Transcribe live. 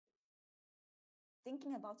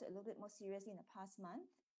thinking about it a little bit more seriously in the past month.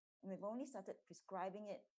 And we've only started prescribing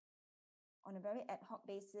it on a very ad hoc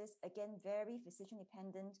basis, again, very physician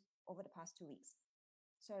dependent over the past 2 weeks.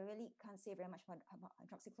 So I really can't say very much about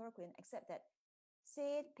hydroxychloroquine, except that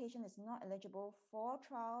say the patient is not eligible for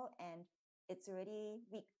trial and it's already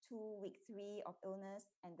week 2, week 3 of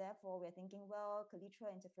illness, and therefore we're thinking, well,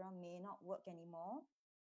 Kaletra interferon may not work anymore,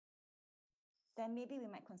 then maybe we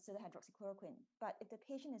might consider hydroxychloroquine. But if the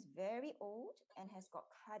patient is very old and has got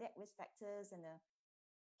cardiac risk factors and the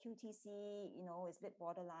QTC, is a bit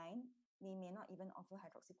borderline, we may not even offer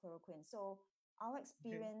hydroxychloroquine. So our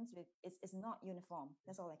experience is not uniform.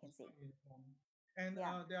 That's all I can say. Uniform. And there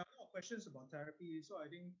are a lot of questions about therapy. So I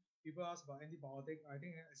think people ask about antibiotic. I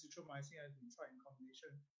think azithromycin has been tried in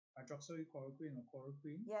combination, hydroxychloroquine or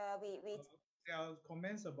chloroquine. Yeah, there are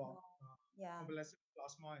comments about convalescent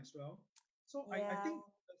plasma as well. So I think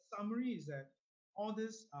the summary is that all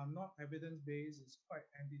this are not evidence-based. It's quite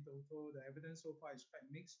anecdotal. The evidence so far is quite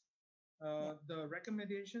mixed. The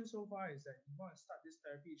recommendation so far is that if you want to start this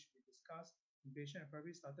therapy, it should be discussed in patient and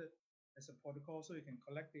probably started as a protocol so you can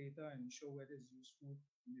collect data and show whether it's useful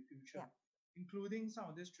in the future, including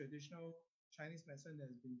some of this traditional Chinese medicine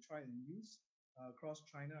that has been tried and used across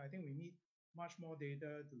China. I think we need much more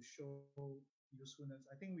data to show usefulness.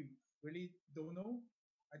 I think we really don't know.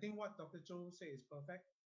 I think what Dr. Zhou said is perfect.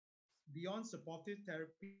 Beyond supportive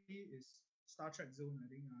therapy is Star Trek zone. I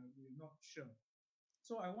think we're not sure.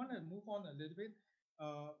 So I want to move on a little bit.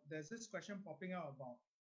 There's this question popping out about,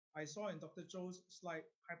 I saw in Dr. Zhou's slide,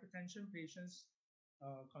 hypertension patients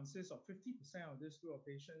consist of 50% of this group of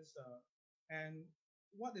patients. And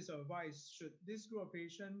what is your advice? Should this group of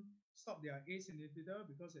patients stop their ACE inhibitor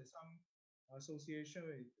because there's some association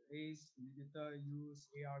with ACE inhibitor use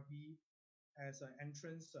ARB as an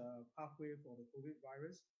entrance pathway for the COVID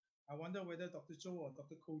virus? I wonder whether Dr. Zhou or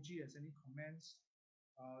Dr. Koji has any comments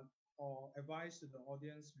or advice to the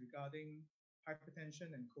audience regarding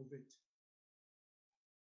hypertension and COVID.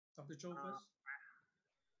 Dr. Zhou first.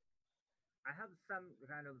 I have some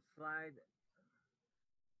kind of slide.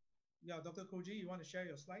 Yeah, Dr. Koji, you want to share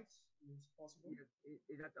your slides? If possible.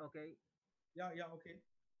 Is that okay? Yeah, okay.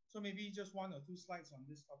 So maybe just 1 or 2 slides on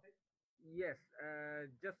this topic. Yes,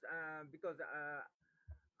 just because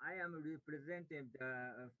I am representing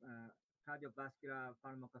the cardiovascular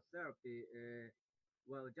pharmacotherapy.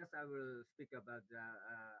 Well, just I will speak about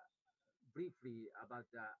briefly about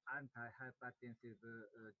the antihypertensive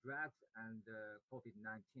drugs and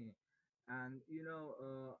COVID-19. And,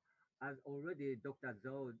 as already Dr.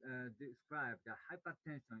 Zhou described, the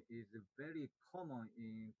hypertension is very common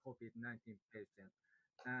in COVID-19 patients.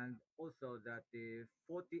 And also that the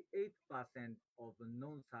 48% of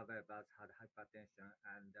non-survivors had hypertension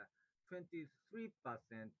and 23%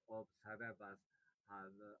 of survivors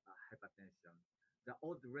have hypertension. The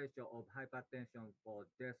odds ratio of hypertension for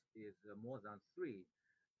death is more than 3.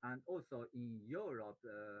 And also in Europe,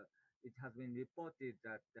 it has been reported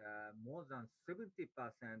that more than 70%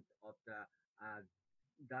 of the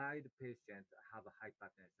died patients have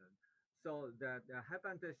hypertension. So the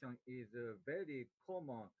hypertension is very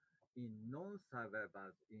common in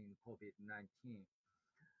non-survivors in COVID-19.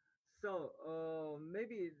 So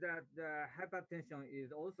maybe that the hypertension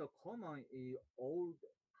is also common in old,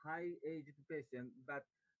 high-aged patients, but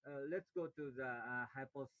let's go to the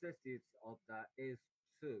hypothesis of the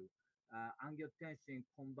ACE2, angiotensin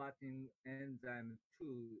converting enzyme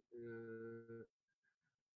 2,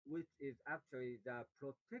 which is actually the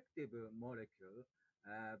protective molecule,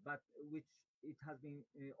 but which it has been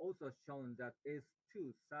also shown that ACE2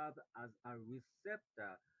 serves as a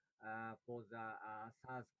receptor for the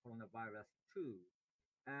SARS coronavirus 2.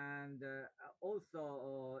 And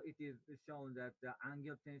also it is shown that the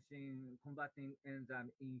angiotensin converting enzyme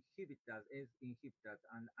inhibitors, ACE inhibitors,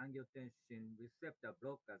 and angiotensin receptor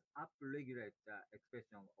blockers upregulate the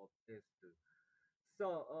expression of ACE2.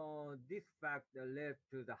 So this fact led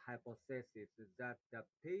to the hypothesis that the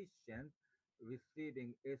patients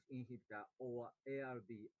receiving ACE inhibitor or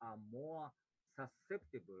ARB are more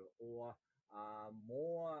susceptible or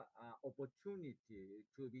more opportunity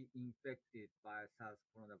to be infected by SARS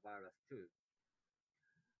coronavirus 2.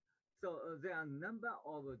 So there are a number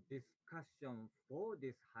of discussions for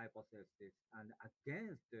this hypothesis and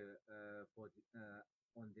against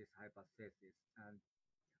on this hypothesis. And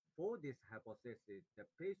for this hypothesis, the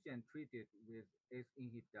patient treated with ACE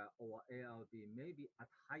inhibitor or ARB may be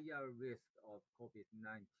at higher risk of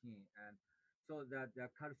COVID-19, and so that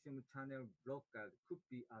the calcium channel blocker could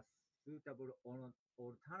be a suitable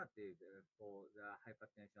alternative for the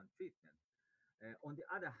hypertension treatment. On the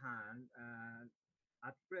other hand,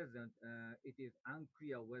 at present, it is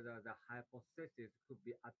unclear whether the hypothesis could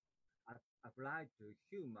be applied to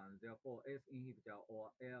humans. Therefore, ACE inhibitor or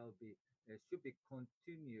ALB should be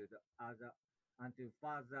continued until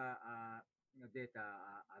further data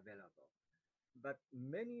are available. But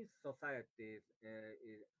many societies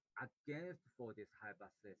is against for this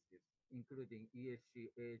hypothesis, including ESC,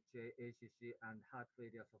 AHA, ACC, and Heart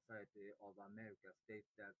Failure Society of America states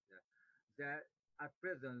that there, at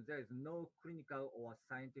present, there is no clinical or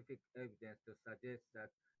scientific evidence to suggest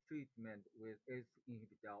that treatment with ACE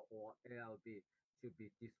inhibitor or ALB should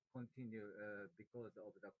be discontinued because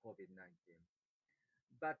of the COVID-19.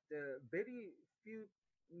 But very few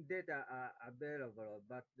data are available,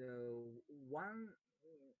 but one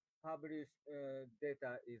published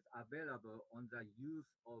data is available on the use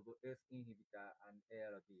of ACE inhibitor and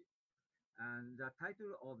ALB. And the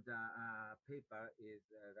title of the paper is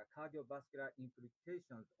The Cardiovascular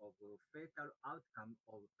Implications of Fatal Outcome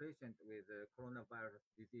of Patients with Coronavirus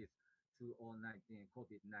Disease 2019,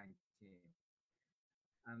 COVID-19.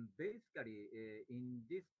 And basically, in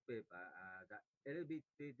this paper, the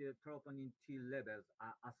elevated troponin T levels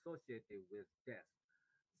are associated with death.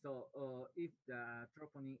 So if the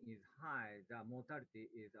troponin is high, the mortality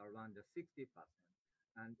is around 60%.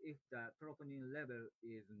 And if the troponin level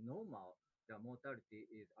is normal, the mortality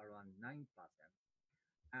is around 9%.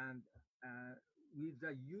 And with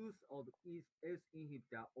the use of ACE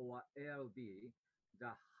inhibitor or ALB,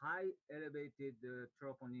 the high elevated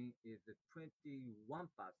troponin is 21%,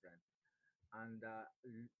 and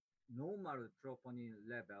normal troponin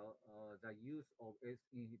level, the use of ACE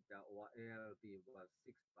inhibitor or ALB was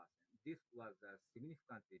 6%. This was a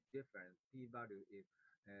significantly different. P-value is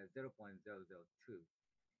 0.002.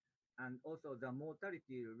 And also the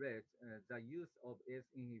mortality rate, the use of ACE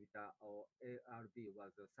inhibitor or ARB was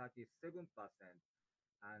 37%.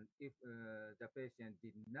 And if the patient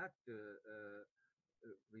did not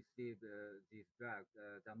receive this drug,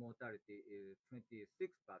 the mortality is 26%.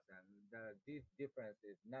 This difference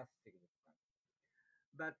is not significant.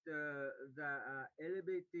 But the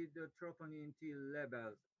elevated troponin T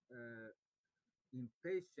levels in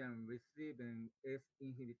patients receiving ACE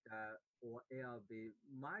inhibitor or ALB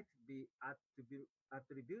might be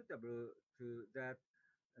attributable to that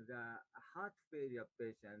the heart failure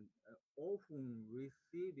patient often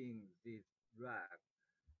receiving this drug.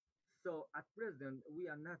 So at present, we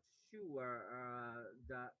are not sure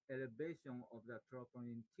the elevation of the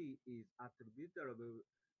troponin T is attributable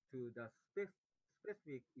to the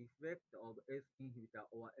specific effect of ACE inhibitor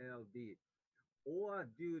or ALB, or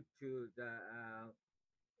due to the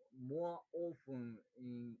more often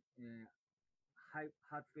in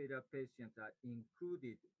heart failure patients are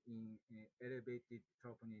included in elevated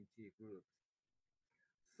troponin T groups.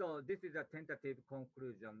 So this is a tentative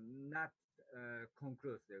conclusion, not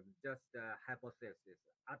conclusive, just a hypothesis.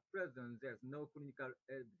 At present, there's no clinical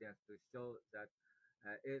evidence to show that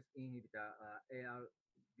ACE inhibitor ALB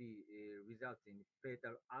results in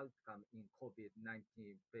fatal outcome in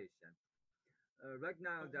COVID-19 patients. Right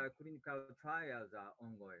now, the clinical trials are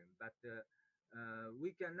ongoing, but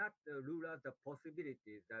we cannot rule out the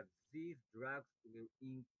possibility that these drugs will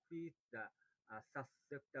increase the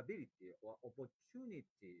susceptibility or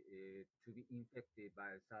opportunity to be infected by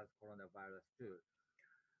SARS coronavirus 2.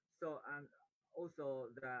 So, and also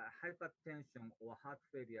the hypertension or heart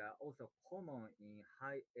failure are also common in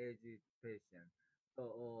high-aged patients.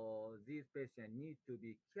 So these patients need to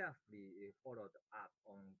be carefully followed up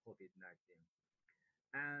on COVID-19.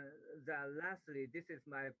 And lastly, this is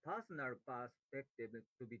my personal perspective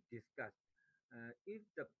to be discussed. If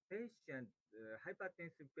the patient,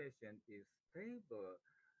 hypertensive patient is stable,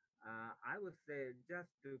 I would say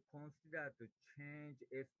just to consider to change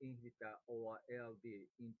ACE inhibitor or ALB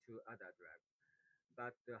into other drugs.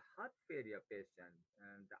 But the heart failure patient,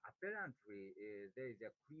 and apparently there is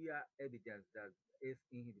a clear evidence that ACE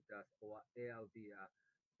inhibitors or ALB are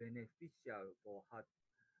beneficial for heart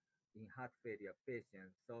failure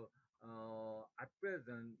patients. So at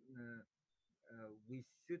present, we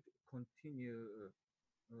should continue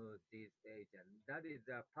this agent. That is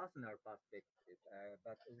a personal perspective,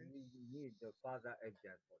 but we need further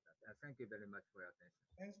evidence for that. Thank you very much for your attention.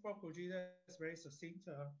 Thanks, Prof. Koji. That's very succinct.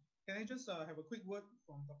 Can I just have a quick word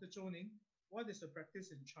from Dr. Zhou Ning? What is the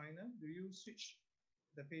practice in China? Do you switch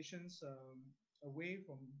the patients away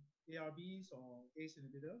from ARBs or ACE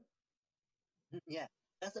inhibitor? Yeah,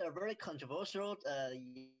 that's a very controversial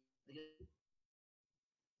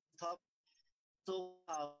topic. So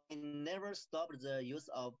we never stopped the use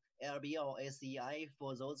of ARB or ACI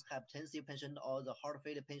for those hypertensive patient or the heart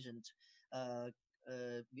failure patient of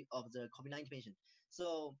the COVID-19 patient.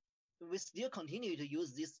 So we still continue to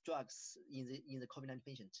use these drugs in the COVID-19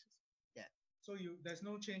 patients. Yeah. So there's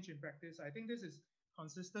no change in practice. I think this is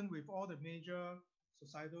consistent with all the major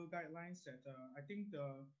societal guidelines that I think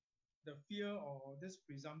the fear or this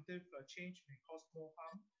presumptive change may cause more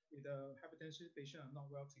harm if the hypertensive patient are not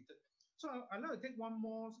well treated. So I'd like to take one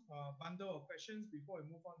more bundle of questions before I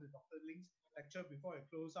move on to Dr. Ling's lecture, before I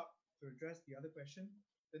close up to address the other question.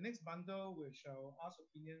 The next bundle, which I'll ask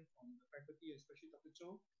opinion from the faculty, especially Dr.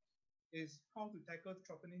 Zhou, is how to tackle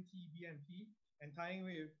troponin T, BNP, and tying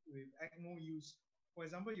with ECMO use. For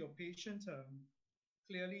example, your patient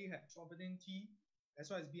clearly had troponin T as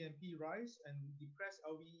well as BNP rise and depressed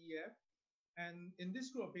LVEF. And in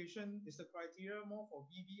this group of patients, is the criteria more for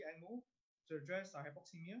VV ECMO to address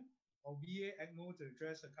hypoxemia, or VA ECMO to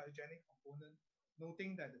address the cardiogenic component,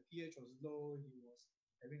 noting that the pH was low, he was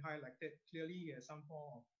having high lactate. Clearly, he has some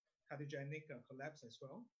form of cardiogenic collapse as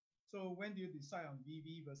well. So when do you decide on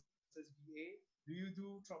VV versus VA? Do you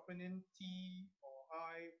do troponin T or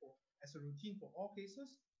I as a routine for all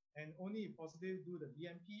cases, and only if positive do the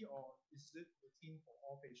BNP, or is it routine for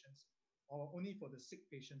all patients, or only for the sick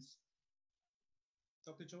patients?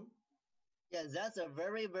 Dr. Zhou? Yeah, that's a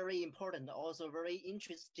very, very important, also very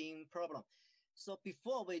interesting problem. So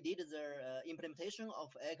before we did the implementation of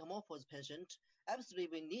ECMO for the patient, absolutely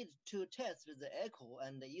we need to test the echo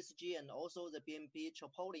and the ECG and also the BNP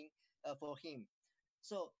troponin for him.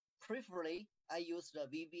 So preferably, I use the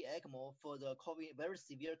VV ECMO for the very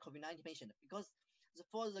severe COVID-19 patient, because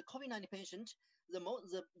for the COVID-19 patient,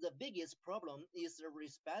 the biggest problem is the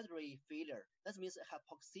respiratory failure. That means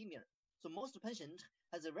hypoxemia. So most patients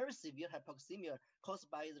has a very severe hypoxemia caused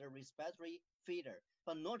by the respiratory failure,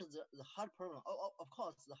 but not the heart problem. Of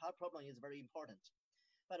course, the heart problem is very important.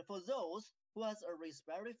 But for those who has a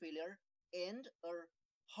respiratory failure and a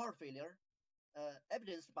heart failure,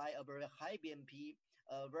 evidenced by a very high BNP,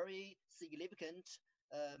 very significant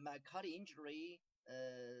myocardial injury,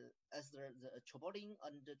 as the troponin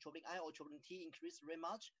and the troponin I or troponin T increase very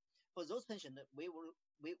much, for those patients, we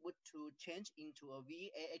would to change into a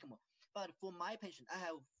VA ECMO. But for my patient, I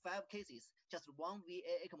have 5 cases, just one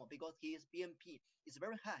VA ECMO, because his BNP is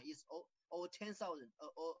very high. It's over 10,000,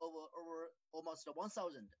 over almost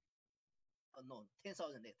 1,000. No,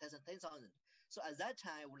 10,000. 10,000. So at that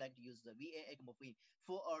time, I would like to use the VA ECMO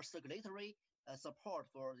for a circulatory support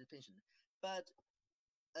for the patient. But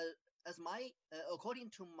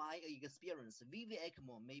according to my experience, VV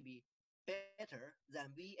ECMO may be better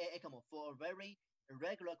than VA ECMO for a very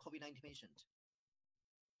regular COVID-19 patient.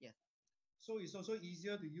 Yes. So it's also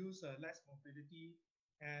easier to use less mobility,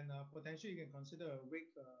 and potentially you can consider a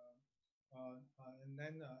wake and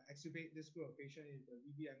then extubate this group of patient if the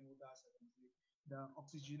VV ECMO does the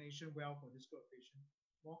oxygenation well for this group of patient,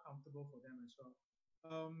 more comfortable for them as well.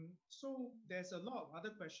 So there's a lot of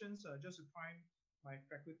other questions. Just to prime my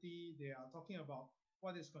faculty, they are talking about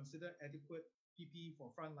what is considered adequate PPE for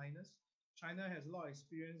frontliners. China has a lot of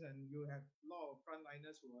experience, and you have a lot of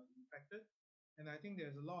frontliners who are infected. And I think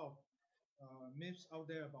there's a lot of myths out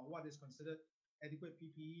there about what is considered adequate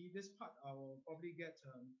PPE. This part I will probably get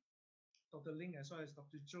Dr. Ling as well as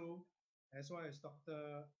Dr. Zhou, as well as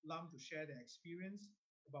Dr. Lam to share their experience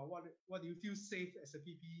about what do you feel safe as a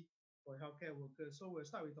PPE for healthcare workers. So we'll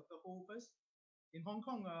start with Dr. Ho first. In Hong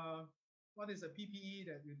Kong, what is a PPE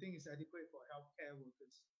that you think is adequate for healthcare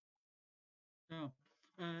workers? Yeah.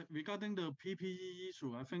 Regarding the PPE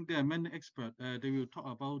issue, I think there are many experts. They will talk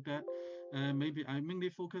about that. Maybe I mainly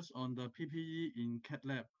focus on the PPE in CAT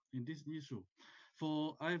lab in this issue.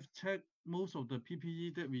 For I've checked most of the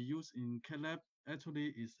PPE that we use in CAT lab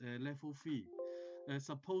actually is level 3.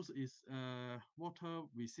 Suppose it's water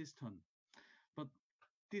resistant, but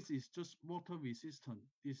this is just water resistant.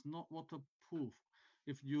 It's not waterproof.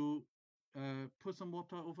 If you put some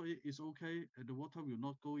water over it, it's okay. The water will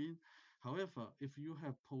not go in. However, if you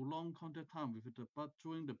have prolonged contact time with the blood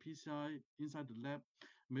during the PCI inside the lab,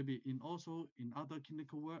 maybe also in other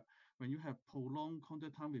clinical work, when you have prolonged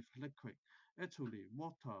contact time with liquid, actually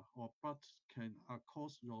water or blood can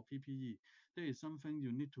cause your PPE. That is something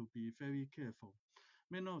you need to be very careful.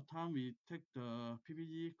 Many of the time we take the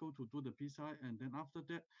PPE, go to do the PCI, and then after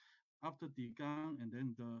that, after the gang, and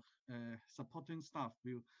then the supporting staff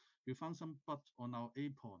will find some blood on our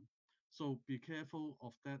apron. So be careful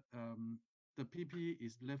of that. The PPE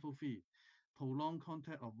is level 3. Prolonged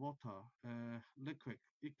contact of water, liquid,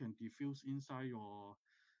 it can diffuse inside your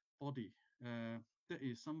body. That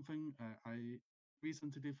is something I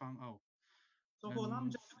recently found out. So for Lam,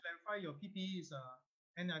 just to clarify, your PPE is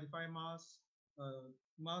N95 mask,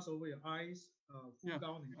 mask over your eyes, full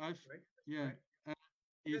gown, right? Yeah. Right.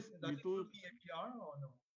 If we do PAPR or no?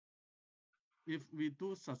 if we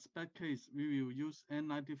do suspect case, we will use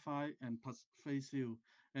N95 and plus face shield,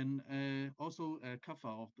 and also a cover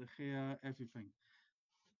of the hair, everything.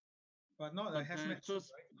 But not a hazmat suit,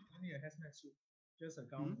 right? Only a hazmat suit, just a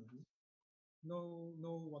gown. No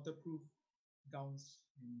waterproof gowns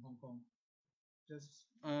in Hong Kong. Just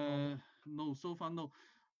no, so far no.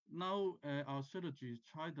 Now our strategy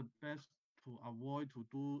try the best to avoid to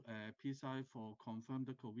do PCI for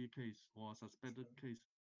confirmed COVID case or suspected case.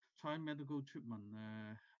 Try medical treatment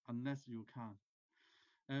unless you can.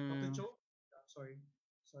 Dr. Zhou, sorry.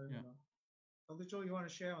 Yeah. Dr. Zhou, you want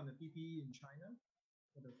to share on the PPE in China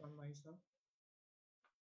for the frontline stuff?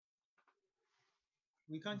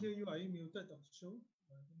 We can't hear you. Are you muted, Dr. Zhou?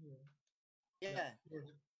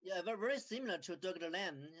 Yeah, very similar to Dr.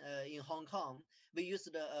 Lam in Hong Kong. We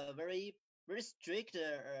used a very strict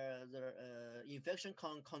infection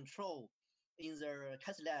control in the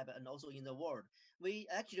cath lab and also in the ward. We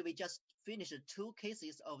just finished 2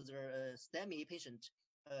 cases of the STEMI patient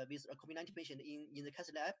with a COVID-19 patient in the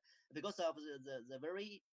cath lab because of the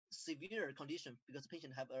very severe condition, because the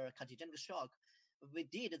patient have a cardiogenic shock. We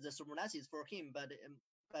did the thrombolysis for him, but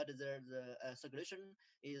the circulation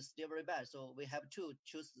is still very bad, so we have to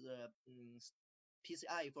choose the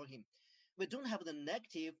PCI for him. We don't have the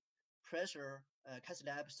negative pressure cath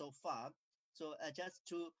lab so far, so just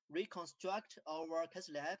to reconstruct our cath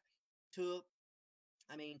lab to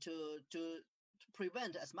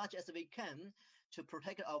prevent as much as we can to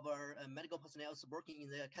protect our medical personnel working in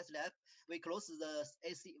the cath lab. We close the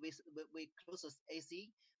AC. We close the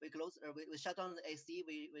AC. We shut down the AC.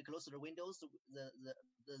 We close the windows,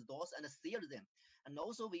 the doors, and seal them. And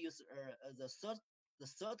also we use the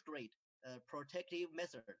third grade protective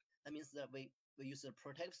method. That means that we use a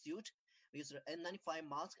protective suit. We use the N95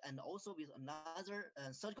 mask, and also with another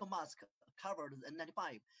surgical mask covered the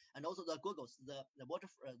N95, and also the goggles, the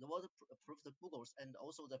waterproof goggles, and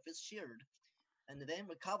also the face shield. And then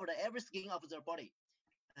we covered every skin of their body,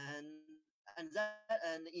 and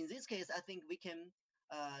in this case, I think we can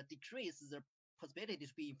decrease the possibility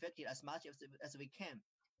to be infected as much as we can.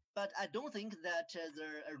 But I don't think that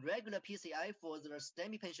the regular PCI for the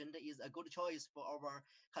STEMI patient is a good choice for our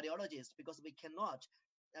cardiologist, because we cannot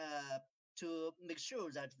to make sure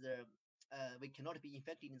that we cannot be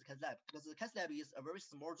infected in the cath lab, because the cath lab is a very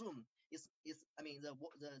small room. The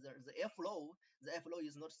airflow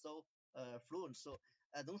is not so fluent, so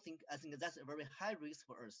I think that's a very high risk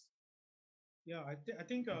for us. Yeah, I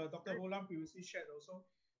think Dr. Ho Lam previously shared also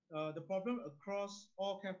the problem across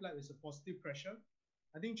all cath lab is a positive pressure.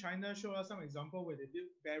 I think China showed us some example where they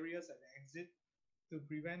built barriers at the exit to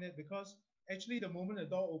prevent it, because actually the moment the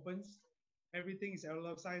door opens, everything is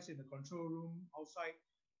size in the control room, outside,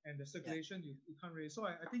 and the circulation you can't really. So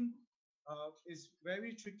I think it's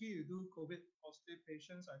very tricky to do COVID positive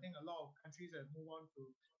patients. I think a lot of countries have moved on to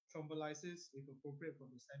thrombolysis if appropriate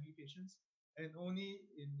for the STEMI patients, and only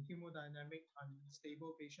in hemodynamic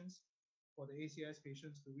unstable patients for the ACS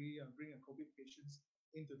patients do we bring a COVID patients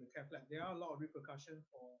into the cath lab. There are a lot of repercussions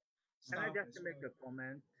for staff. Can I just make a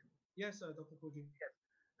comment? Yes, Dr. Koji. Yes.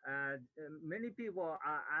 Many people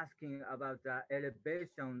are asking about the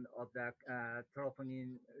elevation of the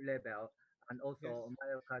troponin level and also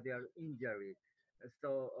myocardial injury.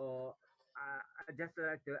 So I just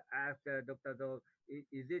like to ask Dr. Do,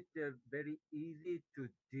 is it very easy to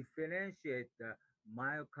differentiate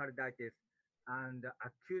myocarditis and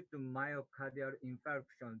acute myocardial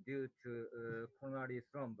infarction due to coronary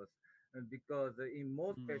thrombus? Because in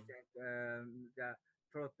most patients, the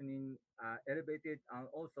troponin elevated, and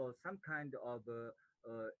also some kind of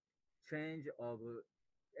change of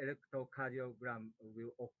electrocardiogram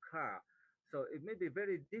will occur. So it may be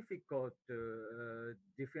very difficult to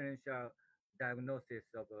differential diagnosis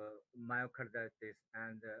of myocarditis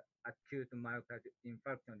and acute myocardial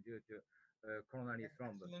infarction due to coronary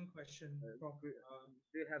thrombus. Excellent question. Do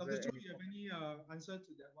you have Dr. Zhou, do you have any answer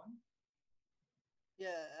to that one?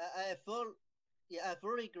 I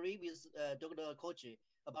fully agree with Dr. Koji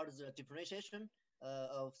about the differentiation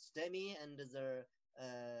of STEMI and the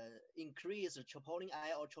increased troponin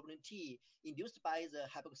I or troponin T induced by the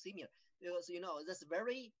hypoxemia, because that's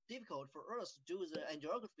very difficult for us to do the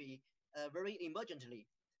angiography very emergently.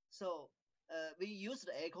 So we use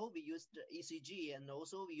the echo, we use the ECG, and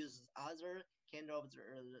also we use other kind of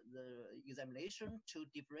the examination to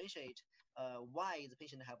differentiate why the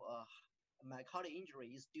patient have a myocardial injury.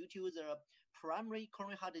 Is due to the primary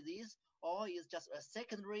coronary heart disease, or is just a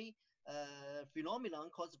secondary phenomenon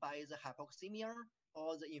caused by the hypoxemia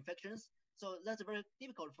or the infections. So that's very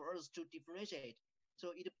difficult for us to differentiate.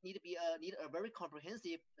 So it need a very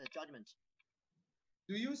comprehensive judgment.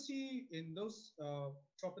 do you see in those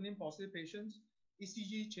troponin positive patients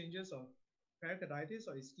ECG changes of pericarditis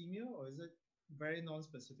or ischemia, or is it very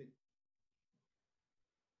non-specific?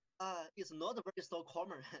 It's not very so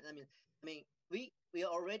common. I mean, we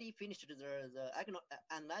already finished the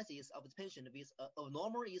analysis of the patient with a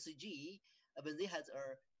normal ECG when they has a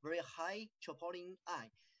very high troponin I,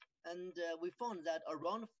 and we found that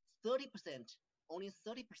around 30%, only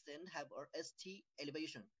 30% have a ST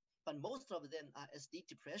elevation, but most of them are ST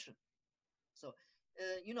depression. So,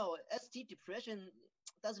 ST depression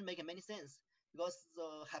doesn't make many sense, because the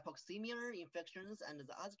hypoxemia infections and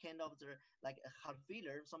the other kind of the like heart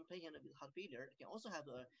failure, some patient with heart failure can also have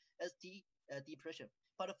a ST depression.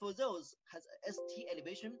 But for those has ST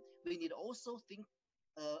elevation, we need also think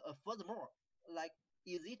furthermore, like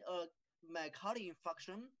is it a myocardial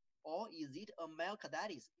infarction or is it a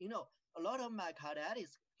myocarditis? A lot of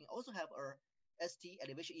myocarditis can also have a ST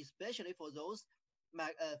elevation, especially for those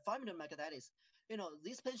familial myocarditis.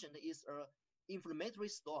 This patient is a inflammatory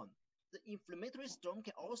storm. The inflammatory storm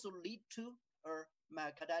can also lead to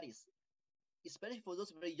myocarditis, especially for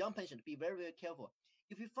those very young patients. Be very, very careful.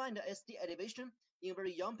 If you find a ST elevation in a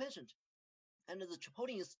very young patient and the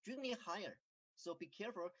troponin is extremely higher, so be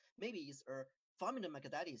careful. Maybe it's a familial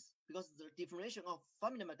myocarditis, because the differentiation of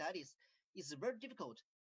familial myocarditis is very difficult,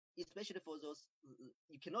 especially for those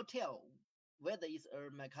you cannot tell whether it's a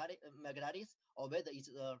myocarditis or whether it's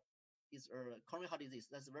a coronary heart disease.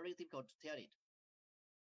 That's very difficult to tell it.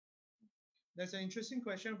 There's an interesting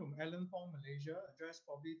question from Alan Fong, Malaysia, addressed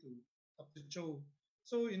probably to Dr. Zhou.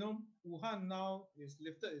 So, Wuhan now is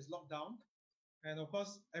lifted its lockdown. And of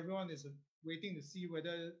course, everyone is waiting to see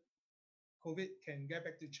whether COVID can get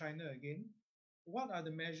back to China again. What are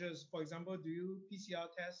the measures? For example, do you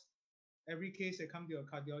PCR test every case that comes to your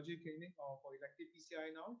cardiology clinic, or for elective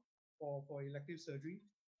PCI now, or for elective surgery?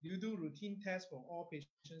 Do you do routine tests for all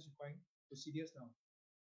patients requiring procedures now,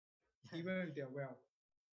 even if they're well?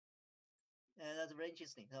 That's very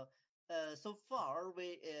interesting. So far,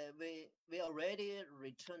 we already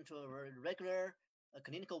returned to our regular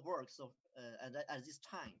clinical work. So at this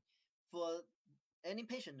time, for any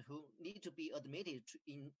patient who need to be admitted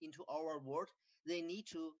into our ward, they need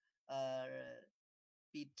to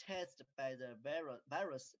be tested by the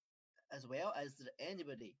virus as well as the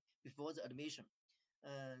antibody before the admission.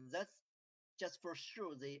 That's just for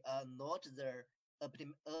sure they are not the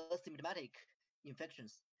asymptomatic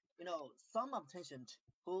infections. Some of patients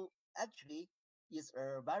who actually is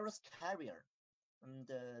a virus carrier, and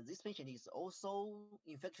this patient is also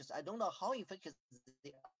infectious. I don't know how infectious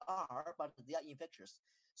they are, but they are infectious.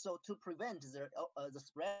 So to prevent the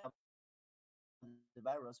spread of the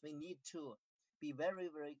virus, we need to be very,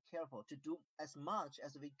 very careful to do as much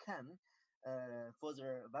as we can for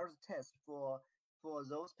the virus test for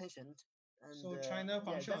those patients. And so China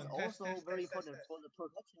function that's also very important for the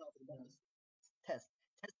protection of the virus. Test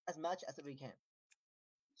as much as we can.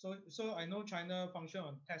 So I know China function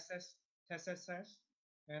on test,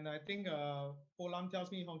 and I think Po Lam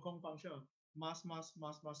tells me Hong Kong function on mask.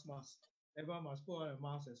 Everyone must put on a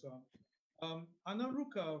mask as well.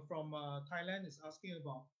 Anaruk from Thailand is asking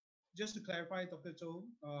about, just to clarify, Dr. Zhou,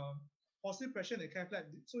 positive pressure in the cath lab.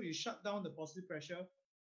 So you shut down the positive pressure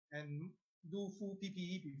and do full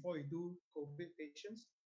PPE before you do COVID patients?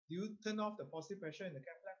 Do you turn off the positive pressure in the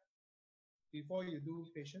cath lab before you do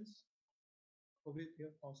patients? COVID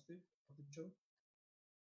positive, Dr. Zhou?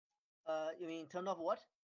 You mean turn off what?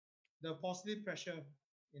 The positive pressure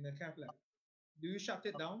in the cath lab. Do you shut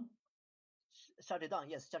it down? Shut it down,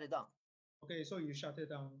 yes, shut it down. Okay, so you shut it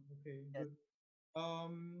down. Okay, yes. Good.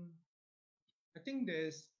 I think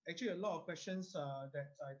there's actually a lot of questions that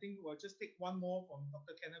I think we'll just take one more from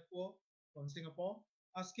Dr. Kenneth Kuo from Singapore,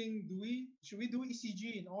 asking, should we do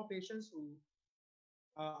ECG in all patients who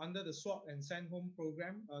are under the swab and send home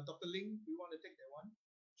program? Dr. Ling, do you want to take that one?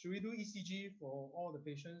 Should we do ECG for all the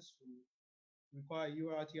patients who require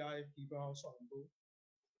URTI, febrile, swab and go?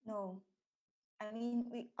 No. I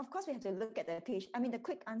mean, of course we have to look at the patient. I mean, the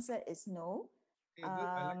quick answer is no. Okay, good.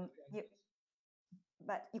 I like the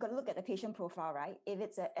but you got to look at the patient profile, right? If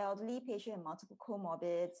it's an elderly patient with multiple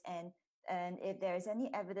comorbids and if there is any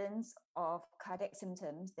evidence of cardiac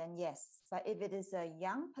symptoms, then yes. But if it is a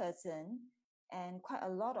young person, and quite a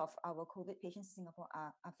lot of our COVID patients in Singapore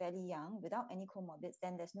are fairly young without any comorbids,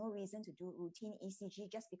 then there's no reason to do routine ECG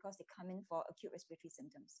just because they come in for acute respiratory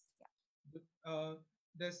symptoms. Yeah.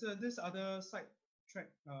 There's this other side track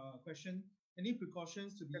question. Any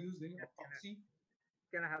precautions to be used during autopsy?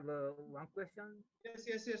 Can I have one question?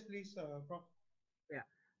 Yes, please, Prof. Yeah.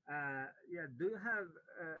 Do you have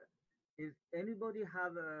Is anybody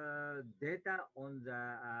have data on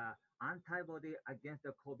the antibody against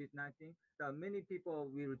the COVID-19? So many people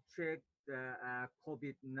will check the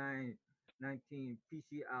COVID-19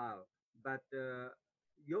 PCR, but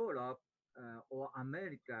Europe or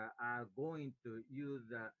America are going to use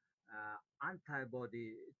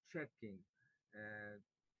antibody checking.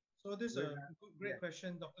 So this is a great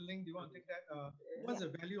question, Dr. Ling. Do you want to take that? What's the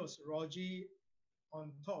value of serology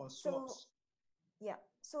on top of swabs?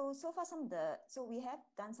 So far we have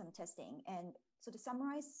done some testing, and so to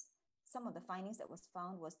summarize some of the findings that was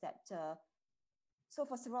found was that so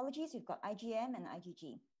for serologies we've got IgM and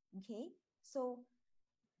IgG. Okay, so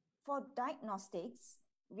for diagnostics,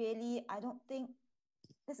 really I don't think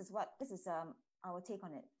this is our take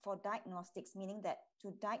on it. For diagnostics, meaning that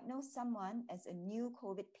to diagnose someone as a new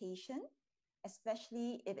COVID patient,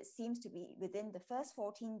 especially if it seems to be within the first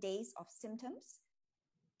 14 days of symptoms,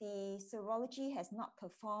 the serology has not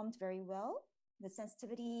performed very well. The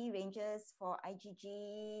sensitivity ranges for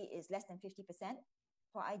IgG is less than 50%.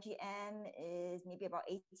 For IgM is maybe about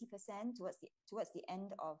 80% towards the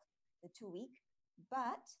end of the 2 week.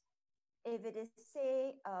 But if it is,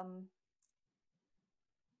 say,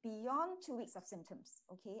 beyond 2 weeks of symptoms,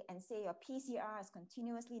 okay, and say your PCR is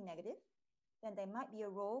continuously negative, then there might be a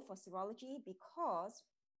role for serology, because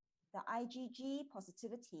the IgG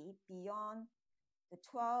positivity beyond the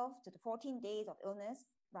 12 to the 14 days of illness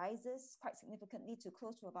rises quite significantly to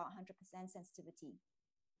close to about 100% sensitivity.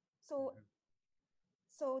 So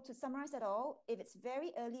to summarize it all, if it's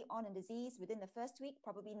very early on in disease, within the first week,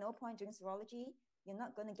 probably no point doing serology. You're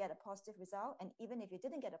not going to get a positive result. And even if you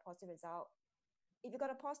didn't get a positive result, if you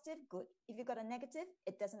got a positive, good. If you got a negative,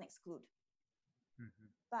 it doesn't exclude.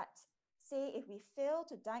 But say if we fail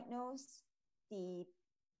to diagnose the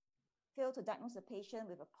patient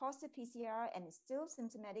with a positive PCR and is still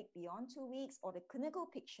symptomatic beyond 2 weeks, or the clinical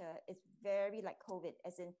picture is very like COVID,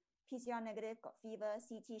 as in PCR negative, got fever,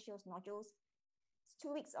 CT shows nodules,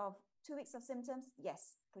 2 weeks of symptoms,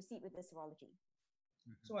 yes, proceed with the serology.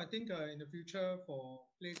 So I think in the future, for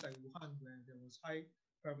places like Wuhan, where there was high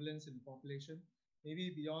prevalence in the population,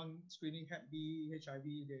 maybe beyond screening Hep B, HIV,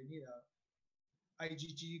 they need a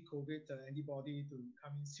IgG COVID antibody to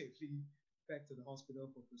come in safely back to the hospital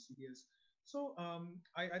for procedures. So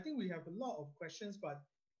I think we have a lot of questions, but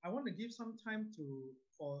I want to give some time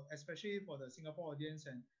especially for the Singapore audience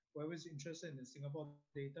and whoever is interested in the Singapore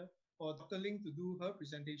data, for Dr. Ling to do her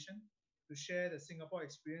presentation, to share the Singapore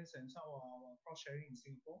experience and some of our cross-sharing in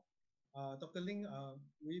Singapore. Dr. Ling,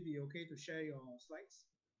 will it be okay to share your slides?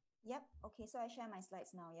 Yep. Okay, so I share my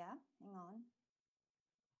slides now, yeah? Hang on.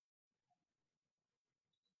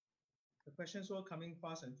 The questions were coming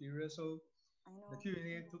fast and furious, so the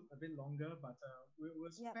Q&A took a bit longer, but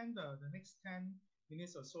we'll spend the next 10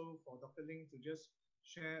 minutes or so for Dr. Ling to just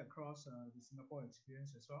share across the Singapore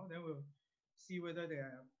experience as well. Then we'll see whether there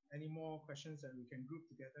are any more questions that we can group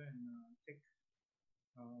together and take.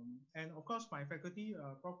 And of course, my faculty,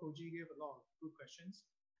 Prof. Koji gave a lot of good questions,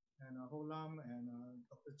 and Ho Lam and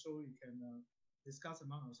Dr. Cho, you can discuss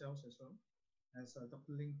among ourselves as well as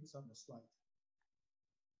Dr. Ling puts up the slide.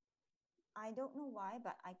 I don't know why,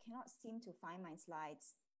 but I cannot seem to find my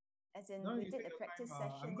slides. As in, no, we did a practice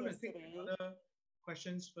session I'm going yesterday. to take other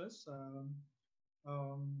questions first.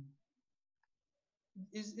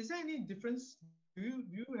 Is there any difference? Do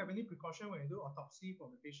you have any precaution when you do autopsy for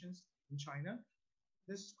the patients in China?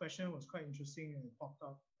 This question was quite interesting and it popped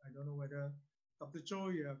up. I don't know whether Dr. Cho,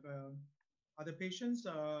 you have are the patients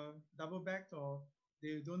double backed, or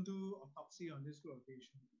they don't do autopsy on this group of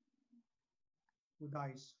patients who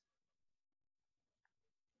dies?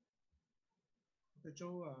 Dr.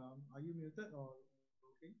 Cho, are you muted or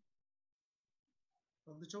okay?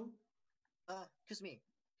 Dr. Cho? Excuse me.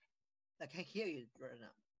 I can't hear you right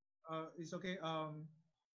now. It's okay.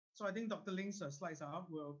 So I think Dr. Ling's slides are up.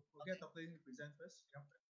 We'll get Dr. Ling to present first. Yep.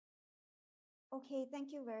 Okay,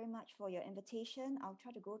 thank you very much for your invitation. I'll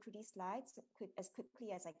try to go through these slides as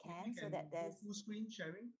quickly as I can, so that there's full screen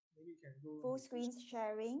sharing. Maybe you can go full screen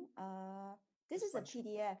sharing. This is a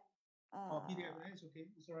PDF. PDF, it's okay.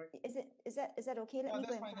 It's all right. Is that okay? Let me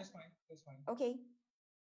go. That's fine. That's fine. Okay.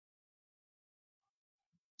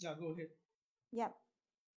 Yeah, go ahead. Yep.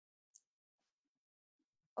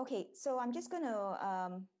 Okay, so I'm just going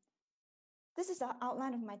to, this is the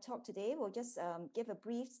outline of my talk today. We'll just give a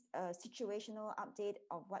brief situational update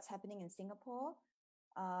of what's happening in Singapore,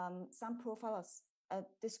 some profiles, a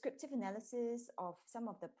descriptive analysis of some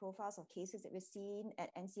of the profiles of cases that we've seen at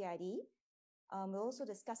NCID. We'll also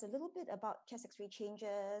discuss a little bit about chest X-ray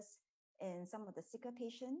changes in some of the sicker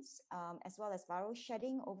patients, as well as viral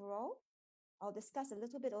shedding overall. I'll discuss a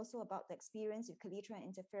little bit also about the experience with Kaletra and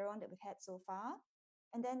interferon that we've had so far.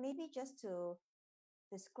 And then maybe just to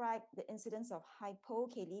describe the incidence of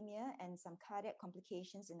hypokalemia and some cardiac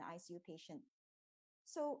complications in the ICU patient.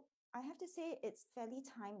 So I have to say it's fairly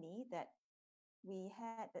timely that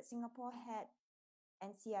Singapore had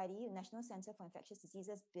NCID, the National Center for Infectious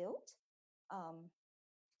Diseases, built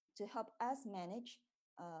to help us manage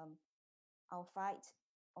our fight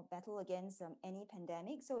or battle against any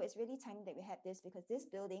pandemic. So it's really timely that we had this, because this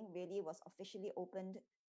building really was officially opened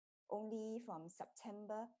only from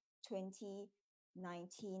September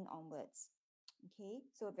 2019 onwards. Okay,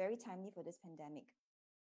 so very timely for this pandemic.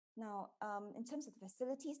 Now, in terms of the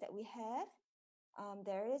facilities that we have,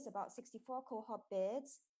 there is about 64 cohort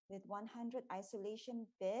beds with 100 isolation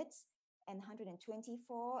beds and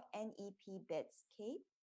 124 NEP beds. Okay,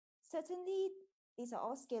 certainly these are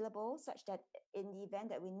all scalable, such that in the event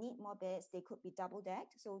that we need more beds, they could be double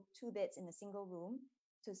decked, so 2 beds in a single room,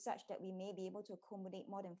 to such that we may be able to accommodate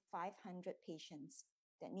more than 500 patients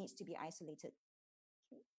that needs to be isolated.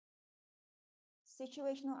 Okay.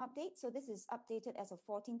 Situational update. So this is updated as of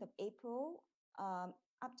 14th of April.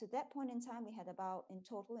 Up to that point in time, we had about, in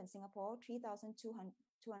total in Singapore,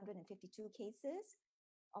 3,252 cases,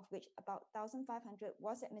 of which about 1,500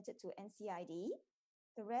 was admitted to NCID.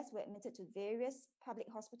 The rest were admitted to various public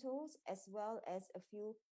hospitals as well as a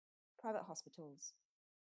few private hospitals.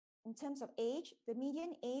 In terms of age, the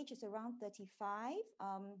median age is around 35.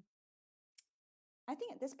 I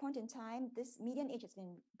think at this point in time, this median age has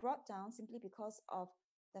been brought down simply because of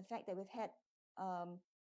the fact that we've had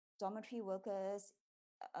dormitory workers.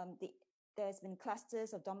 There's been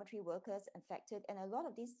clusters of dormitory workers affected, and a lot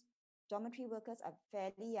of these dormitory workers are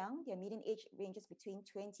fairly young. Their median age ranges between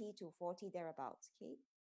 20 to 40 thereabouts. Okay,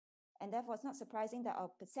 and therefore it's not surprising that our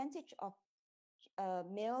percentage of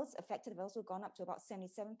males affected have also gone up to about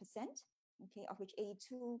 77%. Okay, of which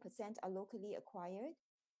 82% are locally acquired.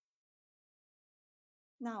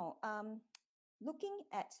 Now, looking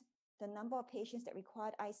at the number of patients that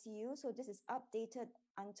required ICU, so this is updated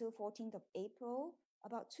until 14th of April.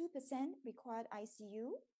 About 2% required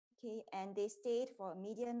ICU, okay, and they stayed for a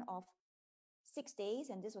median of 6 days,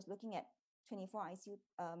 and this was looking at 24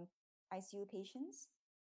 ICU patients.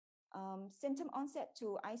 Symptom onset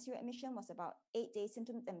to ICU admission was about 8 days.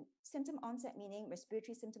 Symptom onset meaning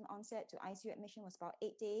respiratory symptom onset to ICU admission was about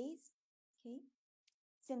 8 days. Okay.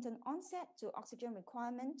 Symptom onset to oxygen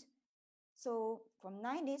requirement. So from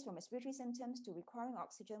 9 days from respiratory symptoms to requiring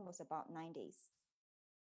oxygen was about 9 days.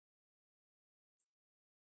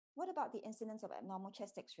 What about the incidence of abnormal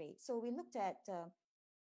chest X-ray? So we looked at the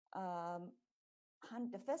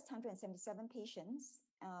first 177 patients,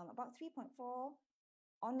 about 3.4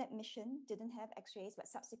 on admission didn't have X-rays, but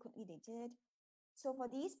subsequently they did. So for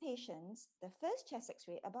these patients, the first chest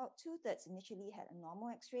X-ray, about 2/3 initially had a normal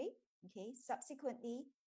X-ray. Okay, subsequently,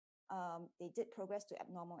 they did progress to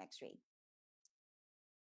abnormal X-ray.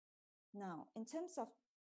 Now, in terms of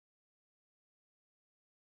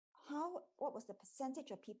what was the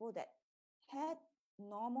percentage of people that had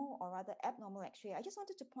normal or rather abnormal X-ray, I just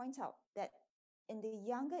wanted to point out that in the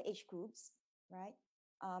younger age groups, right,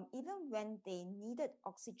 even when they needed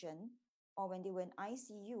oxygen or when they were in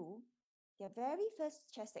ICU, their very first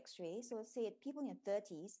chest X-ray, so say people in their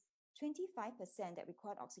 30s, 25% that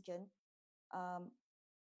required oxygen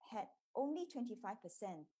had only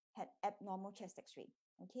 25% had abnormal chest X-ray,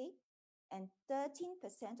 okay? And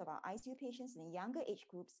 13% of our ICU patients in the younger age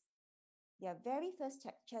groups, their very first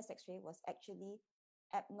chest X-ray was actually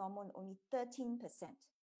abnormal in only 13%,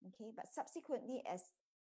 okay? But subsequently, as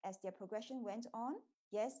their progression went on,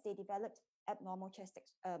 yes, they developed abnormal chest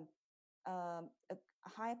X-ray, a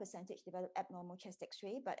higher percentage developed abnormal chest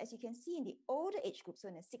X-ray. But as you can see in the older age group, so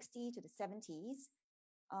in the 60s to the 70s,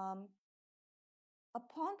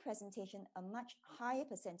 upon presentation, a much higher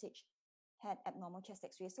percentage had abnormal chest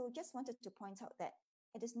X-ray. So just wanted to point out that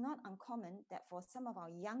it is not uncommon that for some of our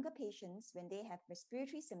younger patients, when they have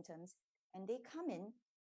respiratory symptoms and they come in,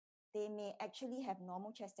 they may actually have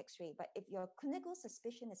normal chest X-ray. But if your clinical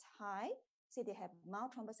suspicion is high, say they have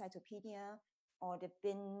mild thrombocytopenia or they've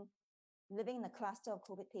been living in a cluster of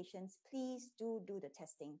COVID patients, please do the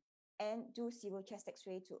testing and do serial chest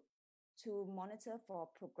X-ray to monitor for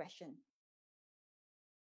progression.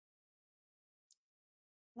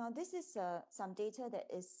 Now, this is some data that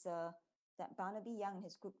Barnaby Young and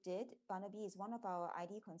his group did. Barnaby is one of our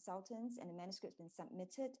ID consultants, and the manuscript's been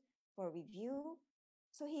submitted for review.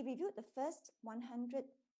 So he reviewed the first 100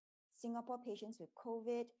 Singapore patients with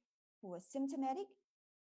COVID who were symptomatic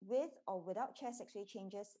with or without chest X-ray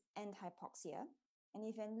changes and hypoxia. And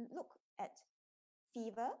if you look at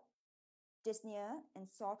fever, dyspnea, and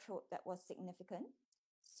sore throat that was significant.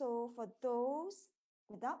 So for those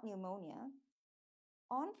without pneumonia,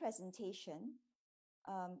 on presentation,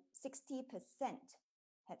 60%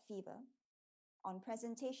 had fever. On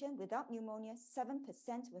presentation without pneumonia,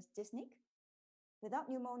 7% was dyspneic. Without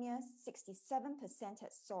pneumonia, 67%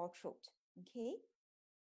 had sore throat. Okay?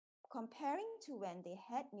 Comparing to when they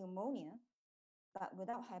had pneumonia, but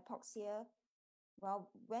without hypoxia,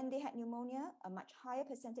 well, when they had pneumonia, a much higher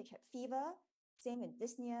percentage had fever, same with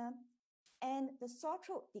dyspnea, and the sore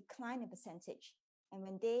throat declined in percentage. And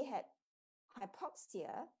when they had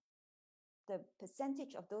hypoxia, the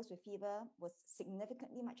percentage of those with fever was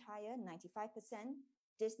significantly much higher, 95%,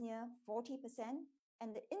 dyspnea, 40%,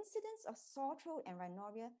 and the incidence of sore throat and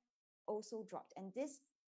rhinorrhea also dropped. And this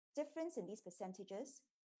difference in these percentages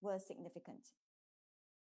was significant.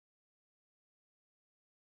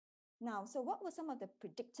 Now, so what were some of the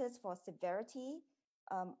predictors for severity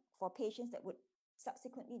for patients that would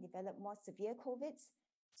subsequently develop more severe COVIDs?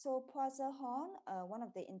 So Poisa Horn, one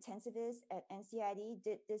of the intensivists at NCID,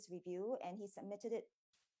 did this review, and he submitted it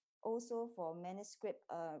also for manuscript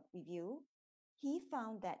review. He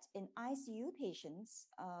found that in ICU patients,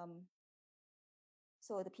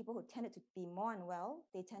 so the people who tended to be more unwell,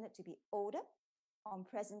 they tended to be older. On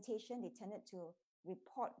presentation, they tended to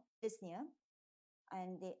report dyspnea,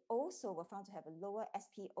 and they also were found to have a lower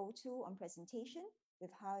SpO2 on presentation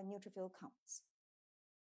with higher neutrophil counts.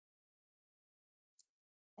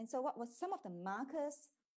 And so what were some of the markers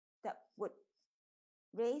that would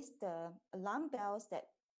raise the alarm bells that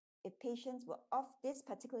if patients were of this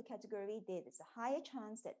particular category, there's a higher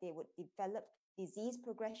chance that they would develop disease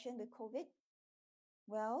progression with COVID?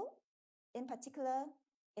 Well, in particular,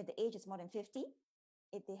 if the age is more than 50,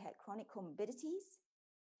 if they had chronic comorbidities,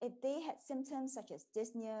 if they had symptoms such as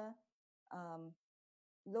dyspnea,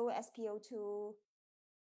 lower SpO2,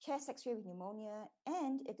 chest X-ray with pneumonia,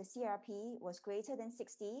 and if the CRP was greater than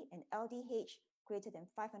 60 and LDH greater than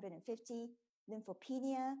 550,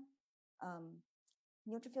 lymphopenia,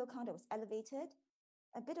 neutrophil count that was elevated,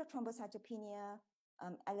 a bit of thrombocytopenia,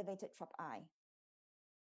 elevated TROP-I.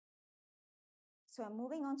 So I'm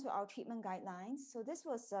moving on to our treatment guidelines. So this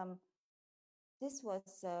was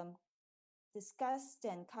discussed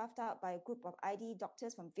and carved out by a group of ID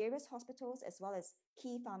doctors from various hospitals as well as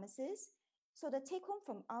key pharmacists. So the take home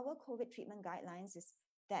from our COVID treatment guidelines is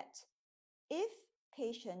that if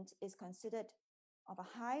patient is considered of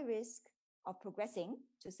a high risk of progressing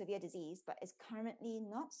to severe disease, but is currently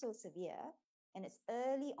not so severe, and it's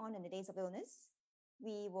early on in the days of illness,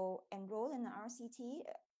 we will enroll in an RCT,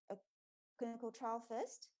 a clinical trial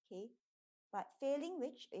first, okay? But failing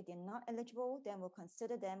which, if they're not eligible, then we'll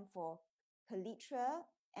consider them for Kaletra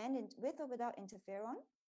and with or without interferon,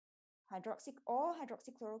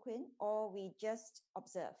 hydroxychloroquine, or we just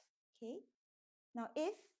observe, okay? Now,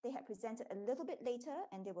 if they had presented a little bit later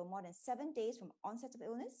and they were more than 7 days from onset of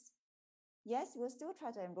illness, yes, we'll still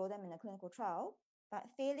try to enroll them in a clinical trial, but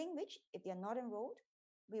failing which, if they're not enrolled,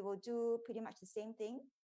 we will do pretty much the same thing.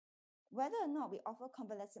 Whether or not we offer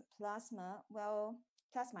convalescent plasma, well,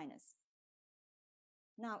 plus minus.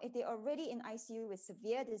 Now, if they're already in ICU with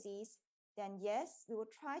severe disease, then yes, we will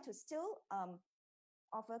try to still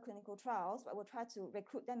offer clinical trials, but we'll try to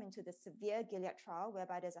recruit them into the severe Gilead trial,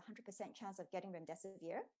 whereby there's a 100% chance of getting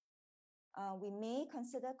remdesivir. We may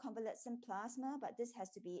consider convalescent plasma, but this has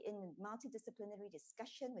to be in a multidisciplinary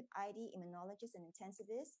discussion with ID, immunologists, and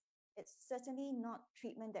intensivists. It's certainly not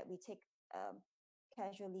treatment that we take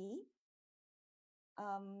casually.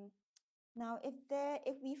 Now,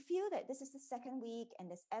 if we feel that this is the second week and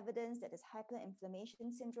there's evidence that there's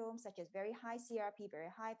hyperinflammation syndrome, such as very high CRP, very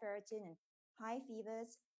high ferritin, and high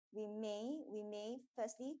fevers, we may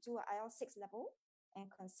firstly do an IL-6 level and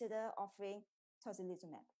consider offering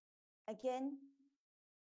tocilizumab. Again,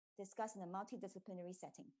 discussed in a multidisciplinary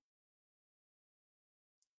setting.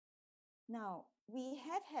 Now, we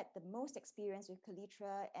have had the most experience with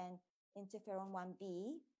Kaletra and interferon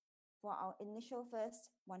 1B for our initial first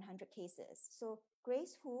 100 cases. So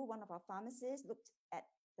Grace Hu, one of our pharmacists, looked at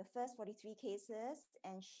the first 43 cases,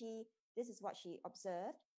 and this is what she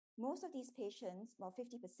observed. Most of these patients, well,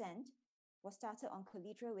 50%, were started on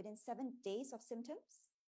Kaletra within 7 days of symptoms.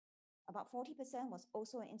 About 40% was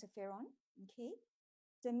also an interferon, okay?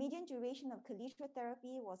 The median duration of Kaletra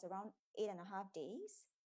therapy was around 8.5 days.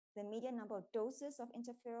 The median number of doses of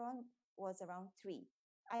interferon was around 3.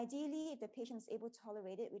 Ideally, if the patient is able to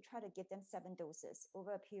tolerate it, we try to give them 7 doses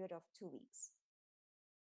over a period of 2 weeks.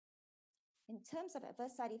 In terms of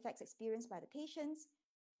adverse side effects experienced by the patients,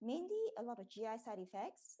 mainly a lot of GI side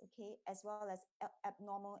effects, okay, as well as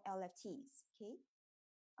abnormal LFTs, okay.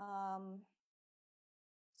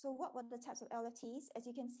 So what were the types of LFTs? As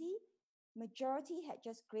you can see, majority had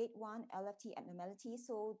just grade 1 LFT abnormality.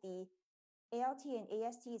 So the ALT and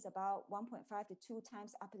AST is about 1.5 to 2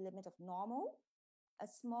 times upper limit of normal. A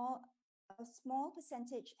small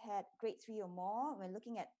percentage had grade 3 or more. We're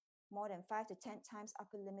looking at more than 5 to 10 times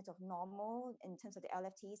upper limit of normal in terms of the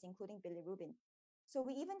LFTs, including bilirubin. So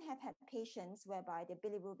we even have had patients whereby the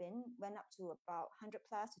bilirubin went up to about 100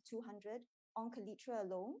 plus to 200 on Kaletra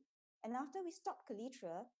alone. And after we stopped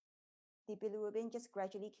Kaletra, the bilirubin just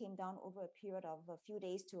gradually came down over a period of a few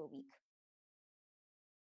days to a week.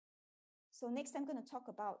 So next I'm going to talk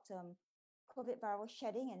about COVID viral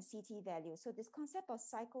shedding and CT value. So this concept of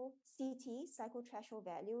cycle threshold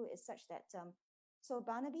value, is such that, so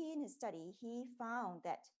Barnaby in his study, he found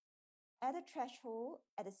that at a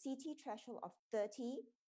CT threshold of 30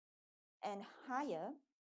 and higher,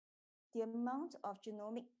 the amount of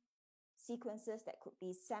genomic sequences that could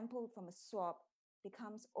be sampled from a swab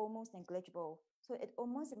becomes almost negligible. So it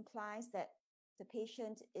almost implies that the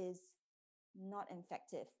patient is not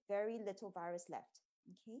infective, very little virus left,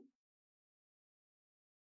 okay?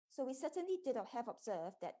 So we certainly have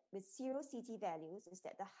observed that with zero CT values is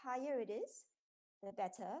that the higher it is, the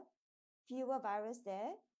better, fewer virus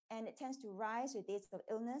there, and it tends to rise with dates of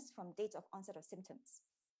illness from date of onset of symptoms,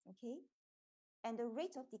 okay? And the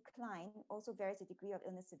rate of decline also varies with degree of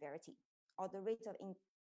illness severity, or the rate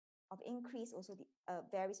of increase also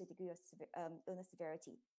varies with degree of illness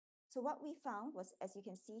severity. So what we found was, as you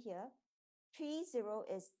can see here, 30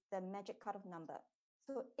 is the magic cutoff number.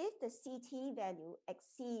 So if the CT value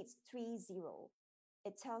exceeds 30,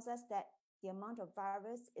 it tells us that the amount of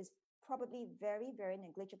virus is probably very, very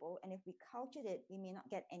negligible. And if we cultured it, we may not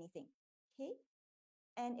get anything, okay?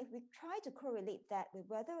 And if we try to correlate that with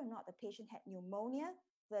whether or not the patient had pneumonia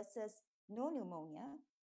versus no pneumonia,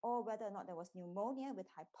 or whether or not there was pneumonia with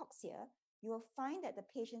hypoxia, you will find that the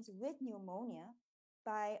patients with pneumonia,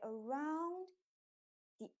 by around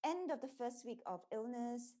the end of the first week of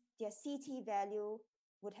illness, their CT value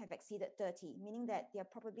would have exceeded 30, meaning that they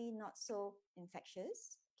are probably not so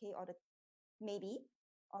infectious, okay, or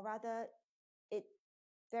rather,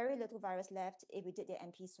 very little virus left if we did their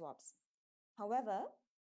MP swabs. However,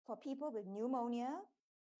 for people with pneumonia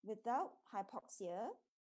without hypoxia,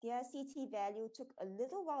 their CT value took a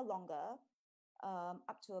little while longer,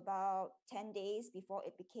 up to about 10 days before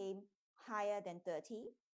it became higher than 30.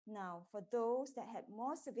 Now, for those that had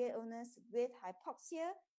more severe illness with hypoxia,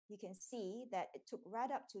 you can see that it took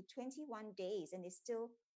right up to 21 days, and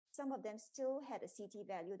some of them still had a CT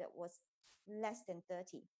value that was less than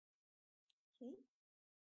 30. Okay.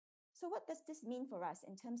 So what does this mean for us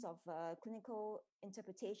in terms of clinical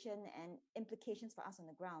interpretation and implications for us on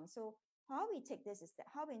the ground? So how we interpret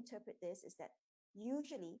this is that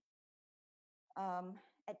usually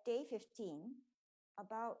at day 15,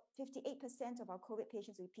 about 58% of our COVID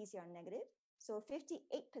patients will be PCR negative. So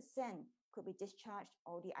 58% could be discharged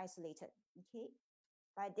or de-isolated, okay?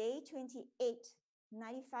 By day 28,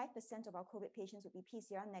 95% of our COVID patients will be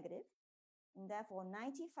PCR negative, and therefore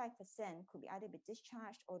 95% could be either be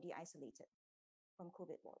discharged or de-isolated from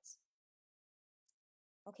COVID wards.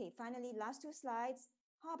 Okay, finally, last two slides.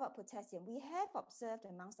 How about potassium? We have observed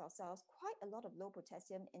amongst ourselves quite a lot of low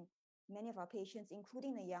potassium in many of our patients,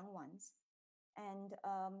 including the young ones. And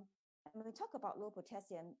when we talk about low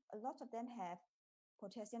potassium, a lot of them have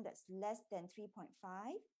potassium that's less than 3.5.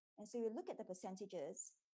 And so you look at the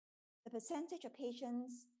percentages. The percentage of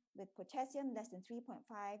patients with potassium less than 3.5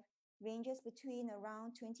 ranges between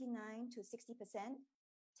around 29 to 60%,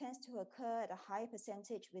 tends to occur at a higher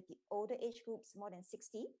percentage with the older age groups, more than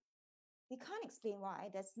 60. We can't explain why.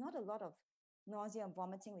 There's not a lot of nausea and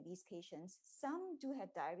vomiting with these patients. Some do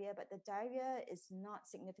have diarrhea, but the diarrhea is not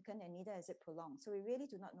significant and neither is it prolonged. So we really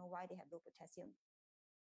do not know why they have low potassium.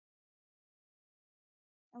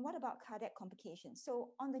 And what about cardiac complications?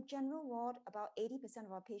 So on the general ward, about 80%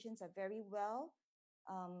 of our patients are very well.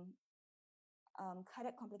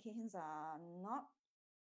 Cardiac complications are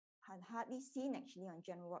hardly seen actually on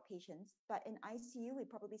general ward patients, but in ICU, we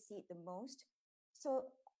probably see it the most. So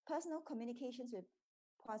personal communications with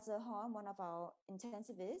Poisson, one of our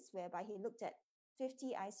intensivists, whereby he looked at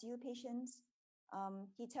 50 ICU patients.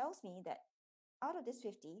 He tells me that out of this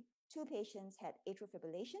 50, 2 patients had atrial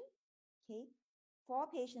fibrillation, okay? 4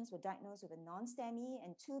 patients were diagnosed with a non-STEMI,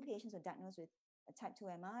 and 2 patients were diagnosed with a type 2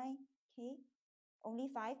 MI, okay? Only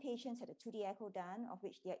 5 patients had a 2D echo done, of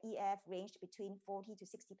which their EF ranged between 40 to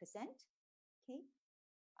 60%, okay?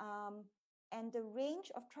 And the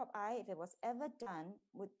range of TROP-I, if it was ever done,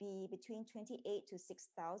 would be between 28 to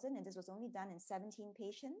 6,000, and this was only done in 17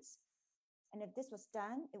 patients. And if this was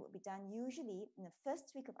done, it would be done usually in the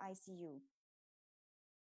first week of ICU.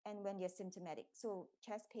 and when you're symptomatic. So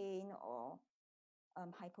chest pain or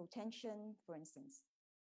hypotension, for instance.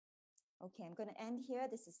 Okay, I'm going to end here.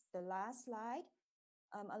 This is the last slide.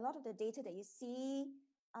 A lot of the data that you see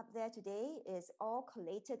up there today is all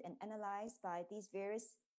collated and analyzed by these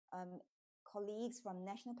various colleagues from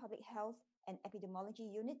National Public Health and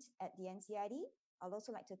Epidemiology Unit at the NCID. I'd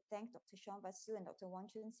also like to thank Dr. Sean Vasu and Dr. Wong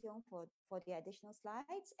Chun Seong for the additional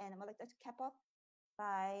slides. And I would like to cap off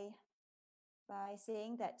by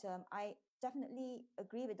saying that I definitely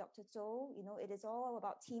agree with Dr. Zhou. You know, it is all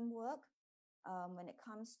about teamwork when it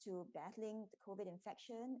comes to battling the COVID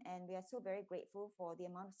infection. And we are so very grateful for the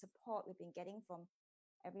amount of support we've been getting from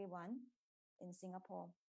everyone in Singapore.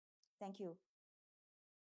 Thank you.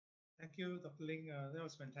 Thank you, Dr. Ling. That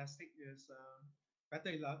was fantastic. There's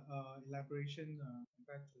better elaboration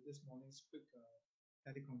compared to this morning's quick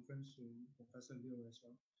teleconference to Professor Liu as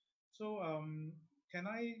well. So can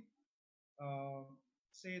I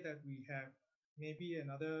say that we have maybe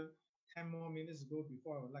another 10 more minutes to go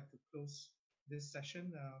before I would like to close this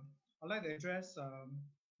session. I'd like to address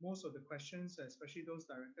most of the questions, especially those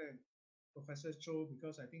directed at Professor Zhou,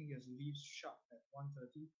 because I think he has to leave sharp at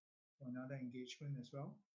 1:30 for another engagement as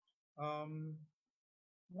well.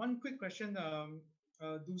 One quick question,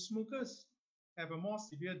 do smokers have a more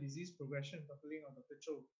severe disease progression, Dr. Ling or Dr.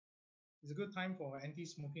 Zhou? It's a good time for an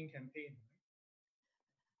anti-smoking campaign.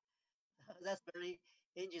 That's very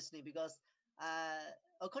interesting because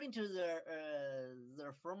according to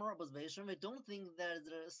the former observation, we don't think that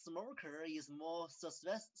the smoker is more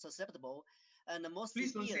susceptible and more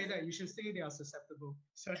Please severe. Don't say that. You should say they are susceptible.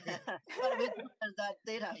 Sorry. But we don't have that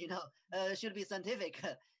data, you know, should be scientific.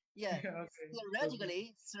 Yeah, okay.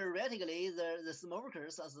 Theoretically, the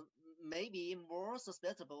smokers are maybe more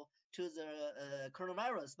susceptible to the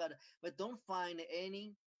coronavirus, but we don't find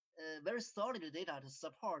any very solid data to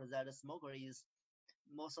support that a smoker is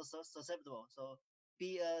more susceptible. So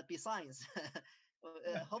be science.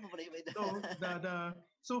 Hopefully we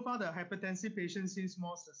so far the hypertensive patient seems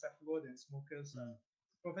more susceptible than smokers.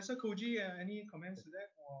 Professor Koji, any comments to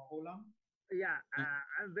that, or Olam? Yeah,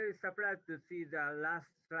 I'm very surprised to see the last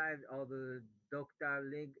slide of Dr.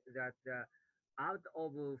 Ling that out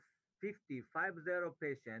of 50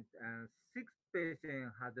 patients, 6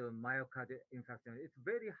 patients had a myocardial infarction. It's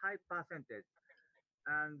very high percentage.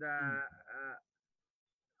 And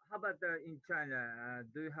how about in China?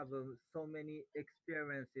 Do you have so many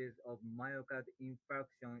experiences of myocardial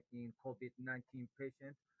infarction in COVID-19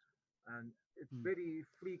 patients? And it's very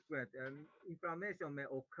frequent. Inflammation may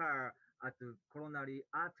occur at the coronary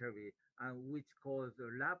artery, which cause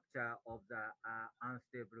rupture of the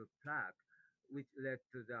unstable plaque, which led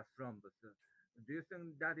to the thrombus. Do you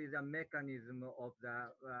think that is a mechanism of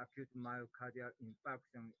the acute myocardial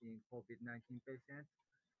infarction in COVID-19 patients?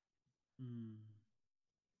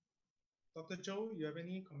 Dr. Zhou, you have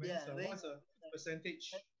any comments? What's the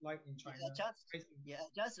percentage like in China?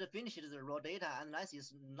 Just finished the raw data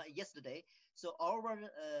analysis yesterday. So our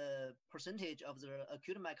percentage of the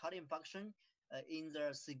acute myocardial infarction in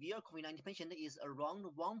the severe COVID-19 patient is around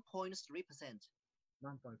 1.3%.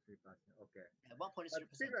 1.3%, okay. Yeah,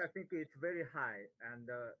 1.3%. I think it's very high and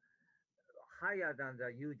higher than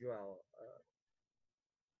the usual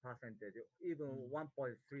percentage, even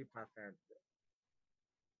 1.3%.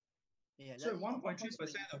 Yeah, so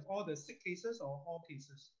 1.3% of all the sick cases or all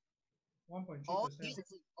cases? 1.3%.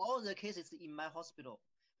 All the cases in my hospital.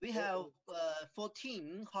 We have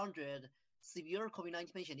 1,400 severe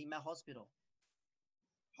COVID-19 patients in my hospital.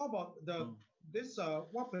 How about this?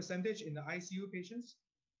 What percentage in the ICU patients?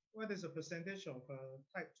 What is the percentage of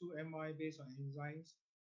type 2 MI based on enzymes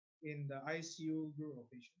in the ICU group of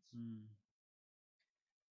patients?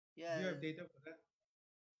 Yeah. Do you have data for that?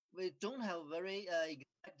 We don't have very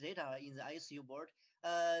exact data in the ICU board.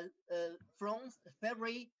 From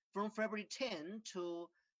February 10 to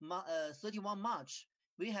 31 March,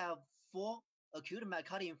 we have 4 acute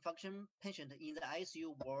myocardial infarction patients in the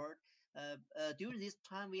ICU ward. During this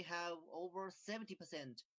time, we have over 70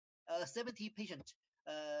 patients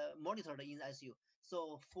monitored in the ICU.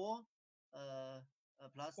 So 4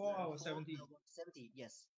 plus 4 out of 70. 70,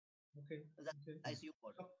 yes. Okay. That's ICU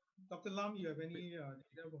ward. Dr. Lam, you have any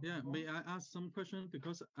data? Yeah, may I ask some question?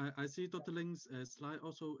 Because I see Dr. Ling's slide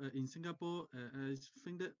also in Singapore. I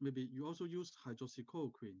think that maybe you also use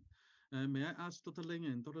hydroxychloroquine. May I ask Dr. Ling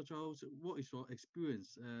and Dr. Zhou, what is your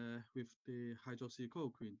experience with the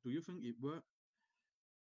hydroxychloroquine? Do you think it works?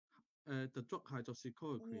 The drug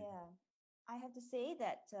hydroxychloroquine. Yeah, I have to say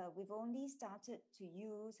that we've only started to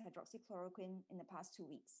use hydroxychloroquine in the past 2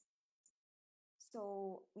 weeks.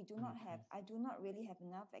 So we do not have, I do not really have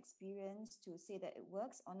enough experience to say that it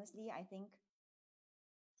works. Honestly, I think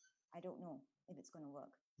I don't know if it's going to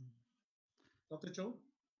work. Dr. Cho?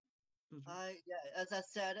 Yeah, as I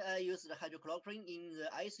said, I used the hydrochloroquine in the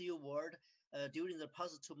ICU ward during the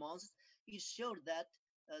past 2 months. It showed that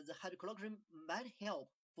the hydrochloroquine might help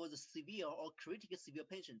for the severe or critically severe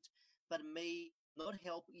patient, but may not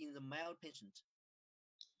help in the mild patient.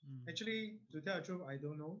 Actually, to tell the truth, I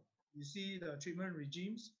don't know. You see the treatment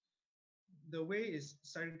regimes, the way it's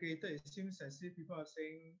segregated, it seems as if people are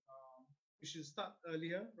saying we should start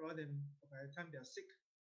earlier rather than by the time they're sick.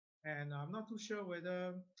 And I'm not too sure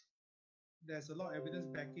whether there's a lot of evidence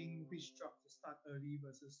backing which drug to start early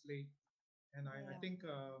versus late. And I think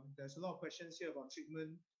there's a lot of questions here about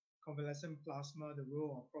treatment, convalescent plasma, the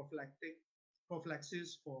role of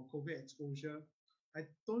prophylaxis for COVID exposure. I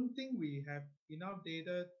don't think we have enough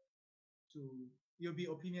data to, you'll be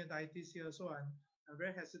opinionitis here, so I'm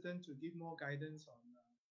very hesitant to give more guidance on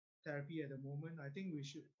therapy at the moment. I think we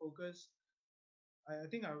should focus. I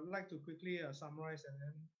think I would like to quickly summarize and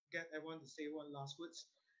then get everyone to say one last words,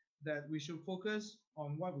 that we should focus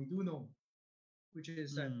on what we do know, which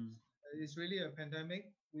is that it's really a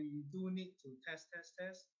pandemic. We do need to test,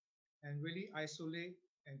 and really isolate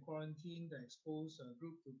and quarantine the exposed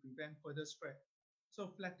group to prevent further spread. So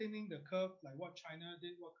flattening the curve, like what China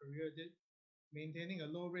did, what Korea did, maintaining a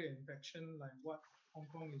low rate of infection, like what Hong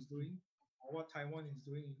Kong is doing, or what Taiwan is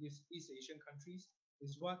doing in these East Asian countries,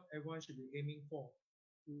 is what everyone should be aiming for.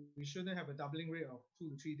 We shouldn't have a doubling rate of 2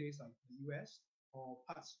 to 3 days like the US or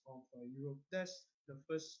parts of Europe. That's the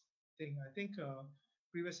first thing. I think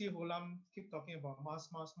previously Holam keep talking about mask.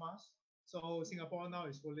 So Singapore now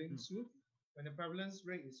is following suit. When the prevalence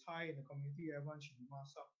rate is high in the community, everyone should be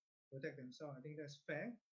masked up, protect themselves. I think that's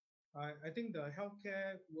fair. I think the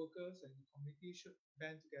healthcare workers and the community should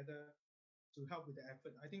band together to help with the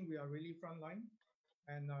effort. I think we are really frontline,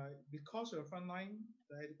 and because we're frontline,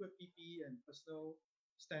 the adequate PPE and personal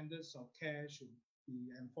standards of care should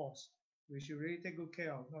be enforced. We should really take good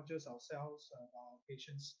care of not just ourselves, our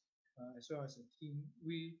patients, as well as the team.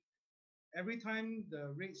 Every time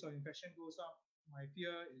the rates of infection goes up, my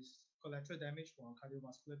fear is collateral damage for our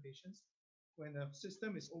cardiovascular patients. When the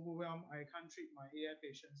system is overwhelmed, I can't treat my AF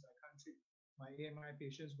patients, I can't treat my AMI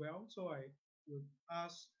patients well. So I would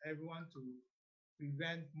ask everyone to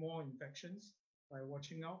prevent more infections by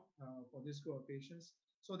watching out for this group of patients,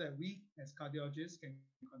 so that we as cardiologists can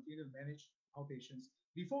continue to manage our patients.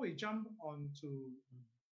 Before we jump onto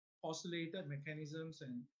postulated mechanisms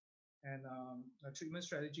and treatment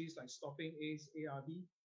strategies like stopping ACE, ARB,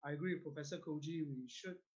 I agree with Professor Koji, we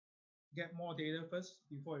should get more data first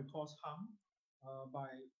before it causes harm by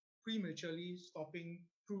prematurely stopping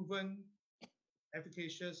proven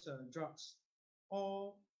efficacious drugs,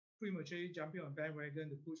 or prematurely jumping on bandwagon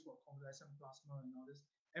to push for convalescent plasma and all this.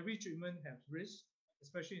 Every treatment has risks,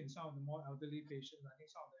 especially in some of the more elderly patients. I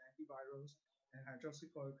think some of the antivirals and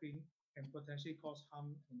hydroxychloroquine can potentially cause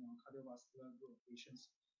harm in our cardiovascular group of patients.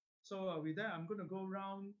 So with that, I'm going to go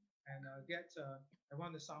around and get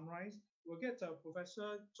everyone to summarize. We'll get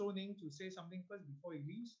Professor Zhou Ning to say something first before he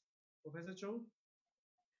leaves. Professor Zhou?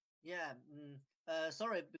 Yeah,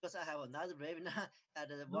 sorry, because I have another webinar at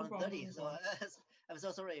 1:30. So I'm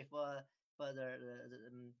so sorry for the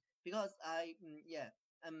because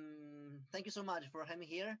thank you so much for having me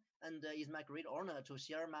here, and it's my great honor to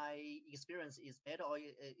share my experience. Is bad or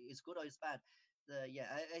is good or is bad?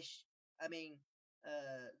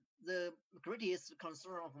 The greatest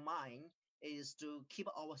concern of mine is to keep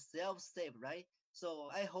ourselves safe, right? So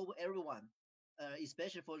I hope everyone,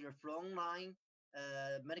 especially for the frontline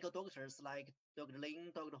medical doctors like Dr.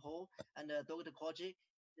 Lin, Dr. Ho, and Dr. Koji,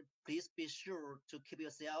 please be sure to keep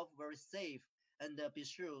yourself very safe, and be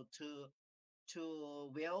sure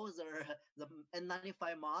to wear the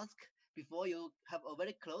N95 mask before you have a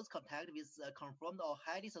very close contact with confirmed or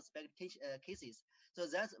highly suspected cases. So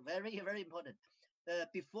that's very, very important.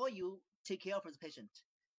 Before you take care of the patient,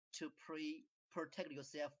 to protect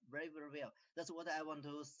yourself very, very well. That's what I want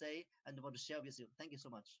to say and want to share with you. Thank you so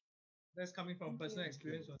much. That's coming from personal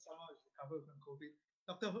experience when someone is recovered from COVID.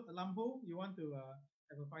 Dr. Lam Ho, you want to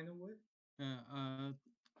have a final word?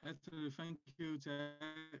 Actually, thank you,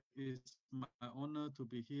 Jack. It's my honor to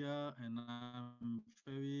be here, and I'm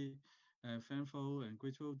very thankful and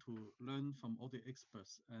grateful to learn from all the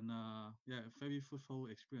experts. And very fruitful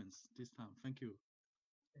experience this time. Thank you.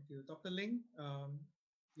 Thank you. Dr. Ling,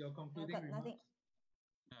 your concluding remarks?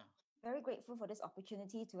 Very grateful for this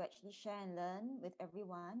opportunity to actually share and learn with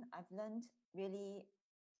everyone. I've learned really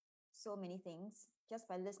so many things just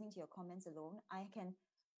by listening to your comments alone. I can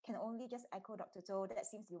only just echo Dr. Zhou. That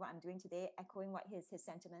seems to be what I'm doing today, echoing what his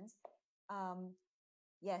sentiments.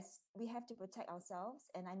 yes, we have to protect ourselves.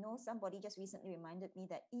 And I know somebody just recently reminded me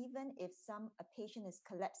that even if a patient is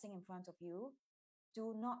collapsing in front of you,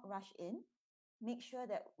 do not rush in. Make sure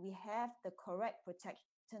that we have the correct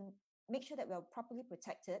protection. Make sure that we're properly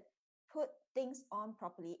protected. Put things on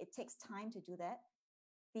properly. It takes time to do that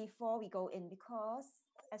before we go in, because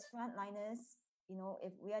as frontliners, you know,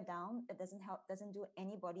 if we are down, it doesn't do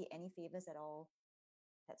anybody any favors at all.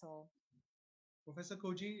 That's all. Professor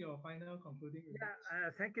Koji, your final concluding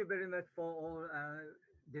remarks. Thank you very much for all.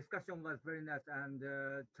 Discussion was very nice, and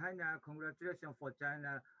China, congratulations for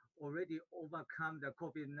China already overcome the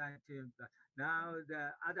COVID-19. Now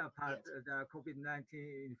the other part, the COVID-19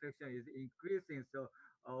 infection is increasing, so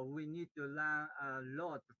we need to learn a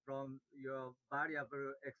lot from your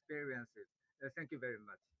variable experiences. Thank you very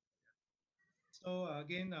much. So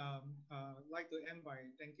again, I'd like to end by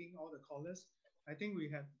thanking all the callers. I think we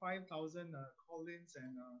had 5,000 call-ins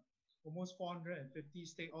and almost 450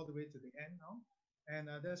 stay all the way to the end now. And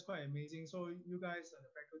that's quite amazing. So you guys,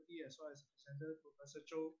 the faculty, as well as the presenter, Professor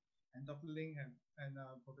Zhou and Dr. Ling and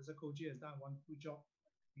Professor Koji has done a wonderful job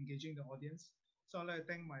engaging the audience. So I'd like to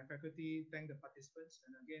thank my faculty, thank the participants,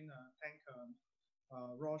 and again, thank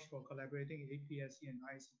Roche for collaborating with APSC and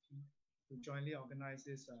ICT to jointly organize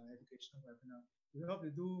this educational webinar. We hope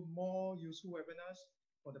to do more useful webinars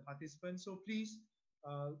for the participants. So please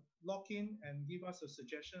log in and give us a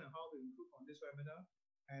suggestion on how to improve on this webinar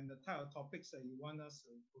and the type of topics that you want us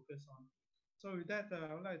to focus on. So with that,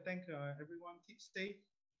 I would like to thank everyone. Keep safe,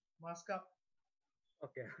 mask up.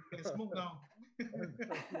 Okay. You can smoke now.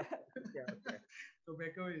 Okay.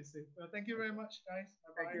 Tobacco is safe. Well, thank you very much, guys.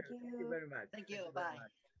 Bye-bye. Thank you very much. Thank you. Bye.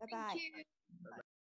 Bye-bye. Thank you. Bye-bye.